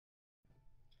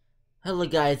Hello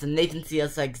guys, I'm Nathan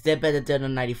CSX,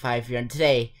 Zeb95 here, and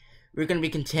today we're going to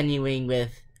be continuing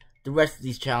with the rest of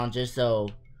these challenges. So,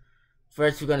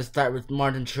 first we're going to start with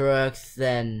Martin Truex,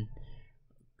 then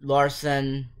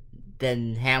Larson,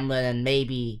 then Hamlin, and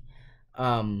maybe,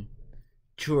 Truex,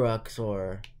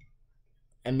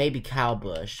 and maybe Kyle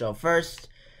Busch. So first,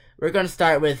 we're going to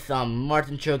start with,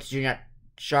 Martin Truex Jr. at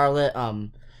Charlotte.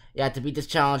 Yeah, to beat this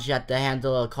challenge, you have to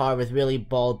handle a car with really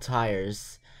bald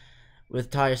tires. With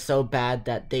tires so bad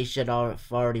that they should have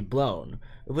already blown.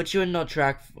 It puts you on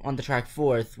the track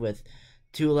fourth with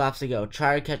 2 laps to go.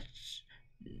 Try to catch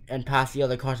and pass the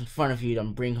other cars in front of you to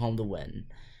bring home the win.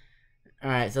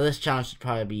 Alright, so this challenge should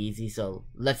probably be easy, so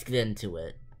let's get into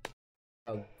it.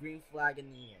 Oh, green flag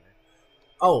in the air.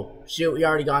 Oh, shoot, we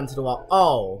already got into the wall.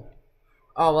 Oh,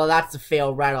 well, that's a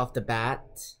fail right off the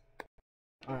bat.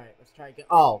 Alright, let's try again.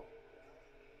 Oh,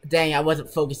 dang, I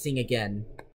wasn't focusing again.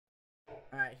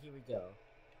 Alright, here we go.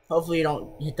 Hopefully you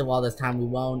don't hit the wall this time, we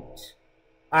won't.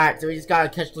 Alright, so we just gotta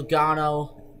catch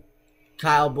Logano,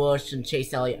 Kyle Busch, and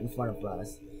Chase Elliott in front of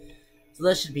us. So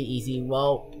this should be easy.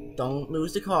 Well, don't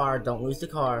lose the car, don't lose the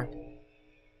car.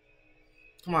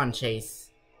 Come on, Chase.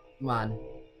 Come on.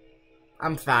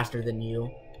 I'm faster than you.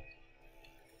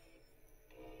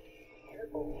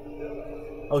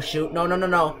 Oh shoot,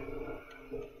 no.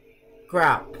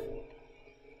 Crap.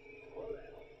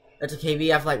 It's okay, we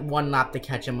have like 1 lap to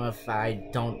catch him if I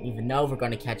don't even know if we're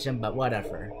gonna catch him, but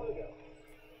whatever.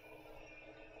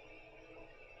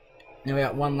 Now we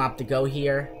got 1 lap to go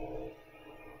here.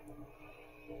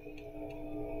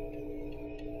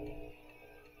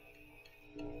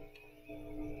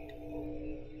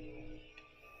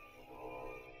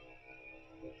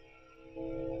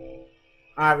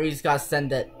 Alright, we just gotta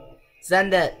send it.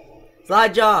 Send it!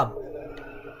 Slide job!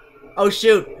 Oh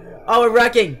shoot! Oh, we're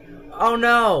wrecking! Oh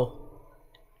no!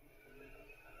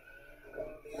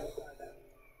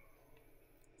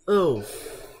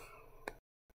 Oof.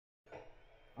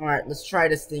 Alright, let's try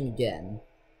this thing again.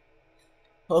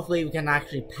 Hopefully we can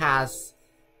actually pass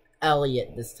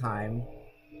Elliott this time.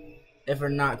 If we're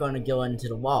not going to go into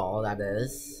the wall, that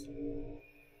is.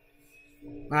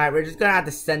 Alright, we're just gonna have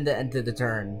to send it into the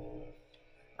turn.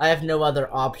 I have no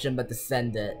other option but to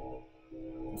send it.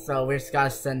 So we just gotta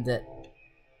send it.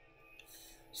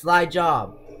 Slide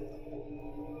job.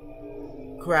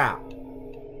 Crap.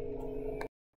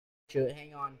 Shoot,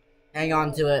 hang on. Hang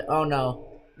on to it. Oh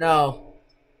no. No.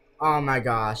 Oh my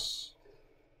gosh.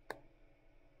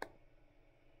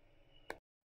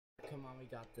 Come on, we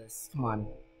got this. Come on.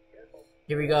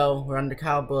 Here we go. We're under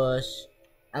Kyle Busch.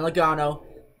 And Logano.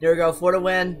 There we go for the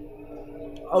win.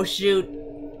 Oh shoot.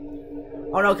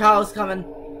 Oh no, Kyle's coming.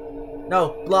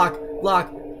 No. Block.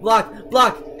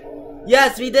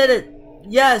 Yes, we did it.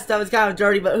 Yes, that was kind of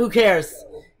dirty, but who cares?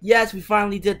 Yes, we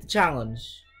finally did the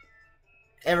challenge.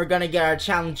 And we're gonna get our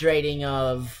challenge rating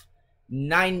of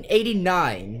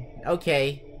 989.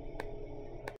 Okay.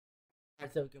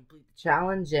 Alright, so we complete the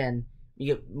challenge, and we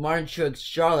get Martin Truex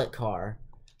Charlotte car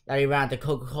that he ran at the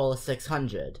Coca-Cola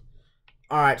 600.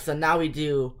 Alright, so now we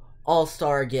do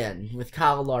All-Star again with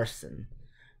Kyle Larson.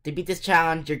 To beat this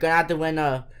challenge, you're gonna have to win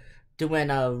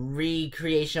a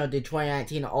recreation of the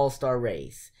 2019 All-Star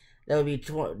race. There will be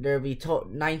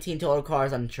 19 total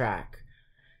cars on track.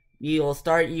 You will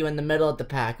start you in the middle of the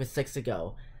pack with 6 to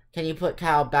go. Can you put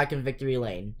Kyle back in victory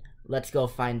lane? Let's go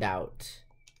find out.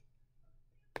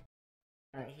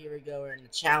 Alright, here we go. We're in the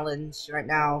challenge right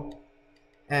now.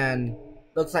 And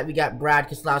looks like we got Brad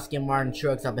Keselowski and Martin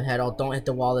Truex up ahead. Oh, don't hit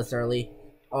the wall this early.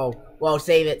 Oh, whoa,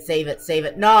 save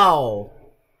it. No!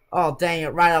 Oh, dang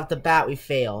it. Right off the bat, we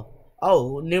fail.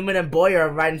 Oh, Newman and Boyer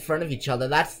are right in front of each other.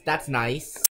 That's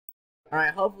nice.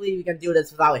 Alright, hopefully we can do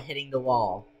this without hitting the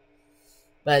wall.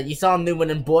 But you saw Newman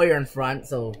and Boyer in front,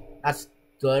 so that's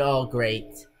good. Oh,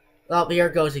 great. Well, here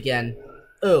it goes again.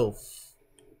 Oof.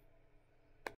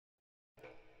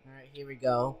 Alright, here we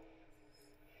go.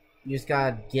 You just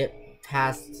gotta get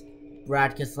past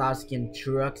Brad Keselowski and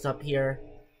Truex up here.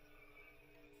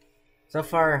 So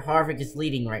far, Harvick is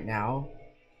leading right now.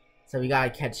 So we gotta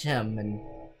catch him, and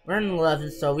we're in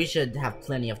 11th, so we should have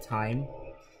plenty of time.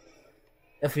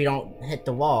 If we don't hit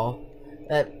the wall.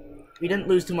 We didn't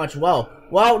lose too much. Whoa,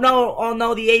 no! Oh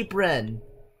no, the apron!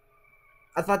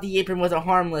 I thought the apron wasn't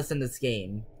harmless in this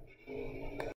game.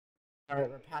 Alright,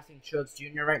 we're passing Truex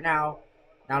Jr. right now.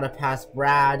 Now to pass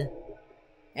Brad.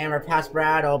 And we're past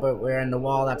Brad. Oh, but we're in the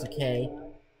wall, that's okay.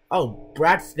 Oh,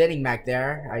 Brad's spinning back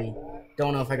there. I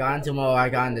don't know if I got into him. Oh, I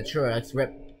got into Truex.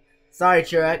 Rip. Sorry,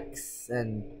 Truex.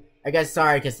 And I guess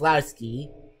sorry, Keselowski.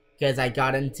 Because I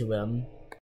got into him.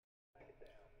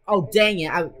 Oh, dang it.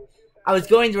 I was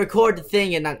going to record the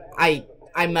thing and I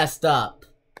messed up.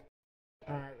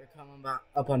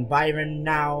 up on Byron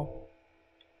now.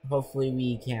 Hopefully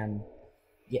we can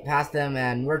get past them,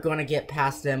 and we're going to get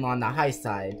past them on the high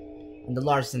side, on the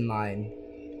Larson line.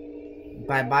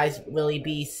 Bye-bye, Willie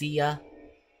B. See ya.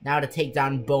 Now to take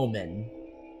down Bowman.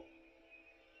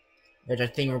 Which I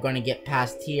think we're going to get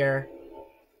past here.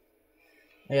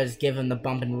 I just give him the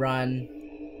bump and run.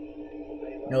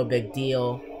 No big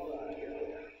deal.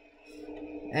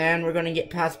 And we're going to get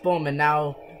past Bowman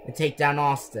now to take down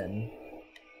Austin.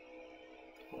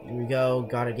 Here we go.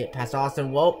 Gotta get past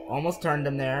Austin. Whoa, almost turned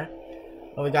him there.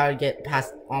 But we gotta get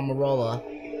past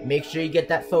Almirola. Make sure you get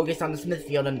that focus on the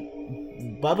Smithfield,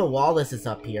 and Bubba Wallace is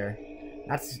up here.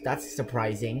 That's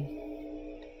surprising.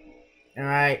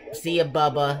 Alright, see ya,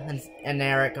 Bubba and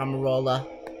Eric Almirola.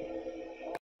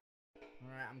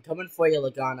 Alright, I'm coming for you,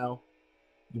 Logano.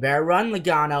 You better run,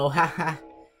 Logano. Haha.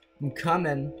 I'm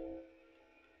coming.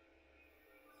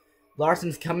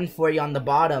 Larson's coming for you on the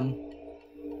bottom.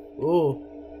 Ooh.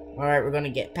 Alright, we're gonna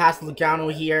get past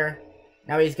Logano here.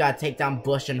 Now he's gotta take down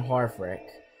Bush and Harvick.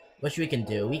 Which we can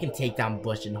do. We can take down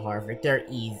Bush and Harvick. They're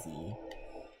easy.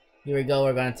 Here we go.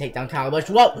 We're gonna take down Kyle Busch.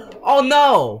 Whoa! Oh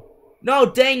no! No,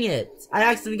 dang it! I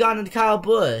accidentally got into Kyle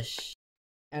Busch.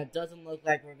 And it doesn't look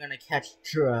like we're gonna catch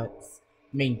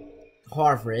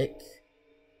Harvick.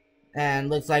 And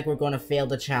looks like we're gonna fail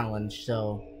the challenge,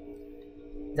 so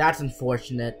that's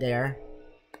unfortunate there.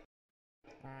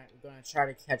 Alright, we're gonna try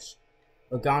to catch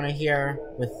Logano here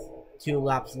with 2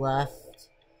 laps left.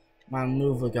 I'm gonna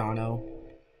move Logano.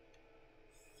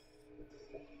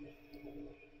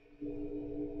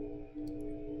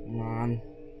 Come on.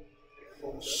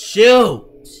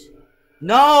 Shoot!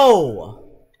 No!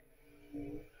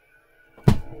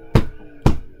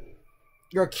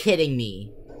 You're kidding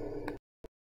me.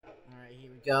 Alright,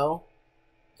 here we go.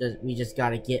 We just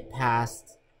gotta get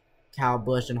past Kyle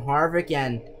Busch and Harvick,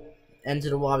 and into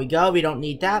the wall we go. We don't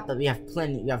need that, but we have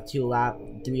plenty. We have 3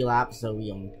 laps, so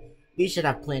we should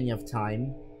have plenty of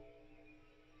time.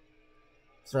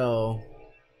 So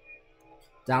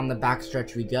down the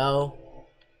backstretch we go,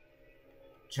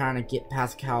 trying to get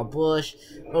past Kyle Busch.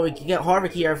 Oh, we can get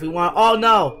Harvick here if we want. Oh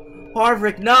no,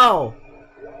 Harvick, no!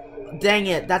 Dang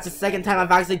it! That's the second time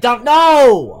I've actually dunked.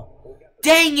 No!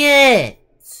 Dang it!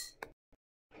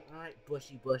 All right,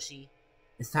 Bushy,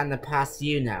 it's time to pass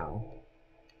you now.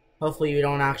 Hopefully we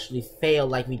don't actually fail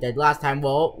like we did last time.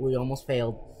 Well, we almost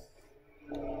failed.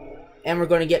 And we're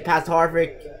going to get past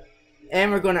Harvick.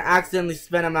 And we're going to accidentally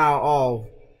spin him out. Oh.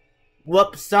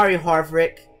 Whoops, sorry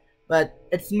Harvick. But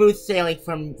it's smooth sailing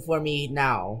for me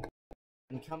now.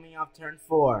 And coming off turn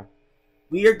 4,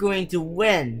 we are going to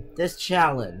win this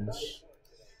challenge.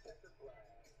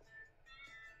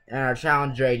 And our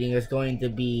challenge rating is going to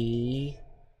be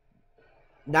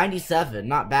 97,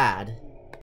 not bad.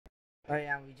 Oh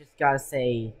yeah, we just gotta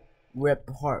say rip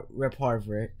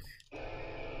Harvick.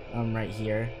 Right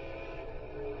here.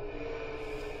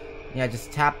 Yeah,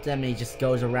 just tap them and he just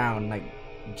goes around like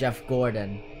Jeff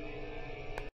Gordon.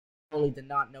 Totally did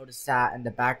not notice that in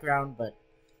the background, but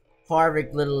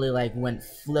Harvick literally like went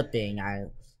flipping.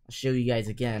 I'll show you guys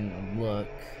again. Look.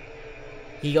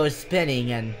 He goes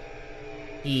spinning and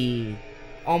he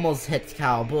almost hits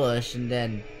Kyle Busch, and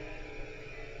then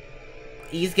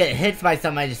he's getting hit by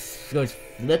somebody, just goes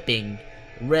flipping.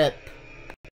 Rip.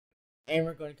 And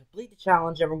we're going to complete the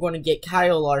challenge, and we're going to get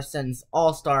Kyle Larson's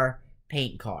All-Star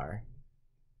paint car.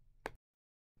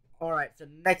 Alright, so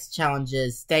the next challenge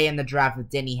is stay in the draft with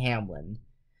Denny Hamlin.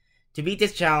 To beat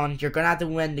this challenge, you're going to have to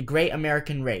win the Great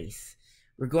American Race.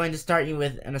 We're going to start you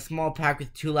in a small pack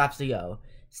with 2 laps to go.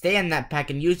 Stay in that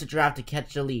pack and use the draft to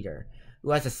catch the leader,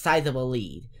 who has a sizable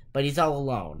lead, but he's all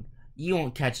alone. You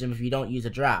won't catch him if you don't use a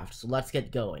draft, so let's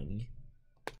get going.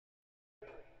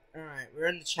 Alright, we're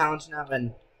in the challenge now,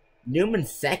 and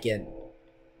Newman's second.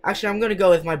 Actually, I'm gonna go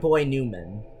with my boy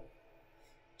Newman.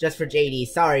 Just for JD.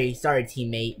 Sorry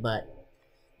teammate, but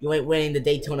you ain't winning the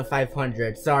Daytona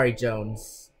 500. Sorry,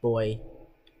 Jones, boy.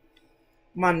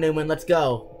 Come on, Newman, let's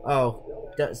go.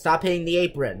 Oh, stop hitting the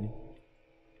apron.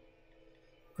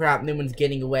 Crap, Newman's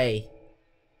getting away.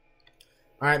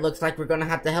 Alright, looks like we're gonna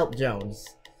have to help Jones.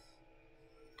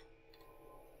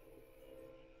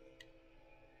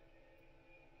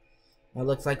 It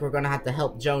looks like we're gonna have to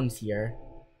help Jones here.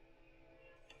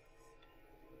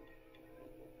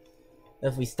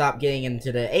 If we stop getting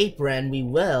into the apron, we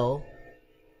will.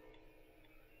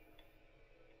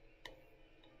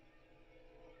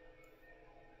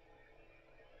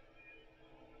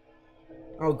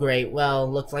 Oh great,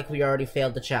 well, looks like we already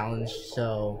failed the challenge,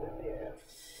 so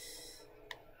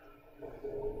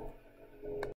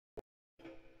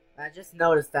I just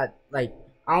noticed that, like,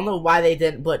 I don't know why they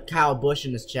didn't put Kyle Busch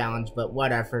in this challenge, but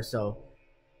whatever, so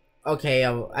Okay,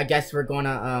 I guess we're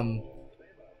gonna,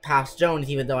 pass Jones,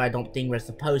 even though I don't think we're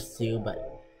supposed to,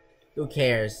 but who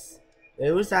cares?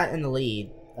 Who's that in the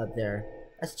lead up there?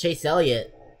 That's Chase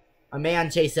Elliott. My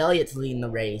man Chase Elliott's leading the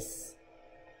race.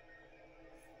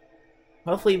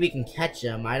 Hopefully we can catch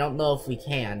him. I don't know if we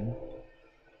can.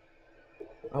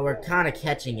 Oh, we're kind of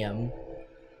catching him.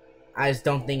 I just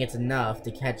don't think it's enough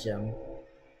to catch him.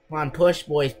 Come on, push,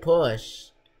 boys, push.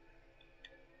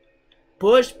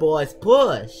 Push, boys,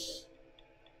 push.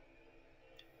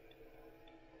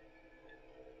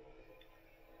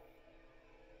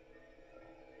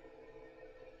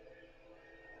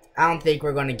 I don't think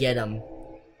we're gonna get him.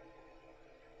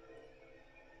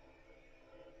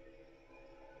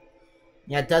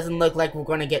 Yeah, it doesn't look like we're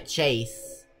gonna get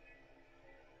Chase.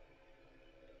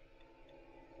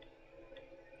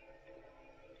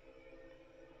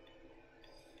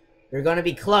 We're gonna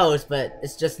be close, but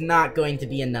it's just not going to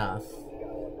be enough.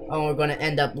 Oh, we're gonna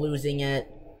end up losing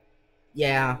it.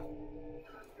 Yeah.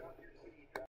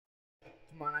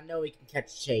 Come on, I know we can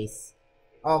catch Chase.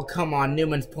 Oh, come on,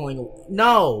 Newman's pulling.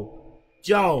 No!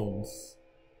 Jones!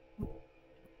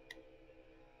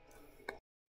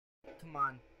 Come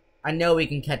on. I know we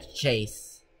can catch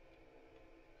Chase.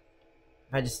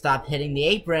 If I just stop hitting the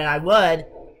apron, I would.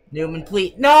 Newman,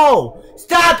 please. No!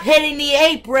 Stop hitting the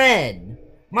apron!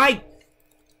 My...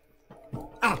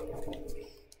 Oh.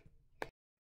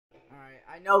 Alright,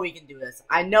 I know we can do this.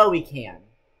 I know we can.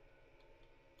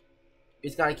 We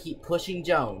just gotta keep pushing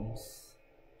Jones.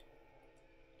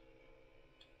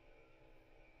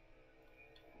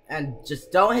 And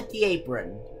just don't hit the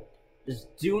apron.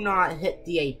 Just do not hit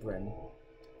the apron.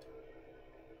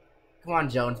 Come on,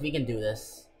 Jones. We can do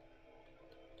this.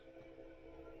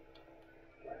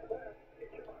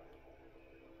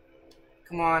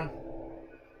 Come on.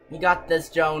 You got this,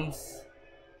 Jones.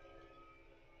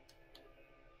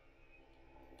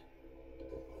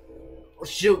 Oh,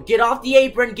 shoot. Get off the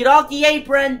apron. Get off the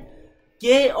apron.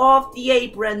 Get off the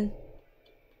apron.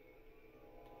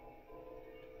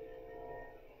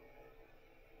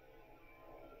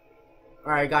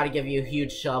 Alright, gotta give you a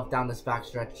huge shove down this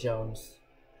backstretch, Jones.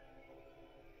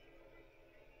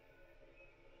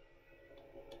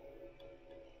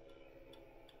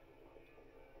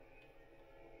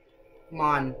 Come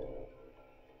on.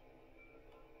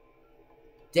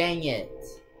 Dang it.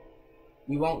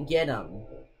 We won't get him.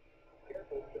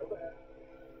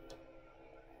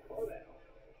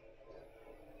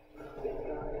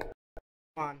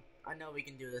 Come on. I know we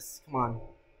can do this. Come on.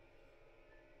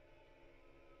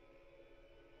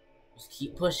 Just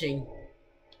keep pushing.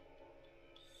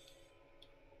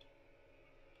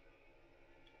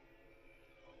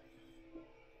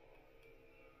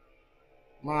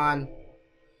 Come on.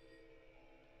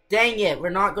 Dang it, we're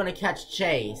not gonna catch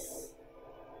Chase.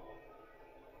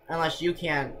 Unless you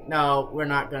can. No, we're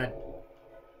not gonna.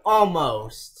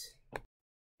 Almost.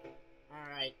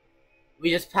 Alright.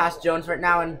 We just passed Jones right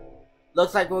now, and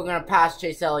looks like we're gonna pass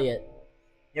Chase Elliott.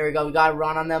 Here we go, we got a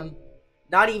run on them.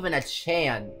 Not even a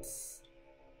chance.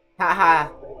 Haha.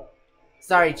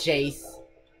 Sorry, Chase.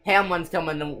 Hamlin's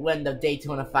coming to win the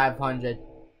Daytona 500.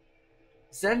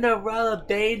 Cinderella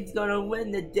Bane's gonna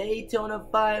win the Daytona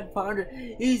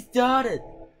 500. He's done it.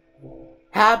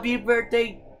 Happy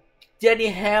birthday, Denny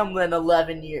Hamlin,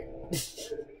 11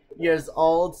 years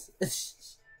old.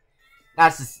 That's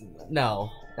just, no.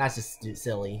 That's just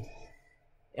silly.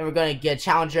 And we're gonna get a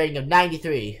challenge rating of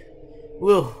 93.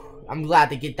 Woo. I'm glad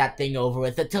to get that thing over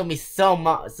with. It took me so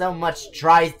much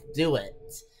tries to do it.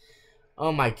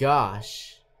 Oh my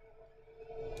gosh.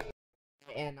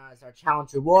 And as our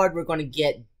challenge reward, we're going to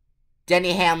get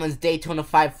Denny Hamlin's Daytona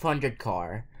 500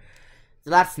 car. So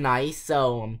that's nice.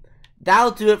 So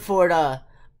that'll do it for the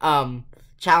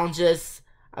challenges.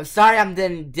 I'm sorry I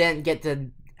didn't get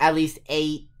to at least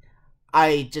 8.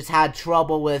 I just had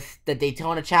trouble with the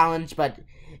Daytona challenge. But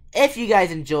if you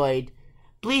guys enjoyed,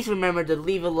 please remember to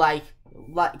leave a like,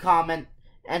 comment,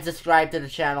 and subscribe to the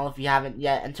channel if you haven't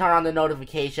yet, and turn on the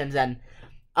notifications. And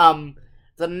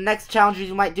the next challenge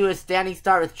we might do is standing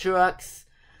start with Truex,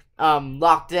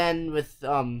 locked in with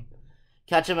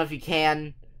catch him if you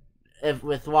can,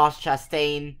 with Ross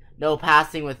Chastain, no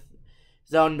passing with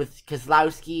zone with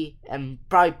Keselowski, and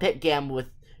probably pit gamble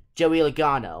with Joey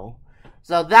Logano.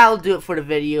 So that'll do it for the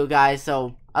video, guys.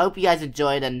 So I hope you guys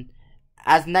enjoyed, and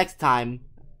as next time,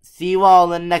 see you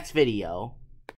all in the next video.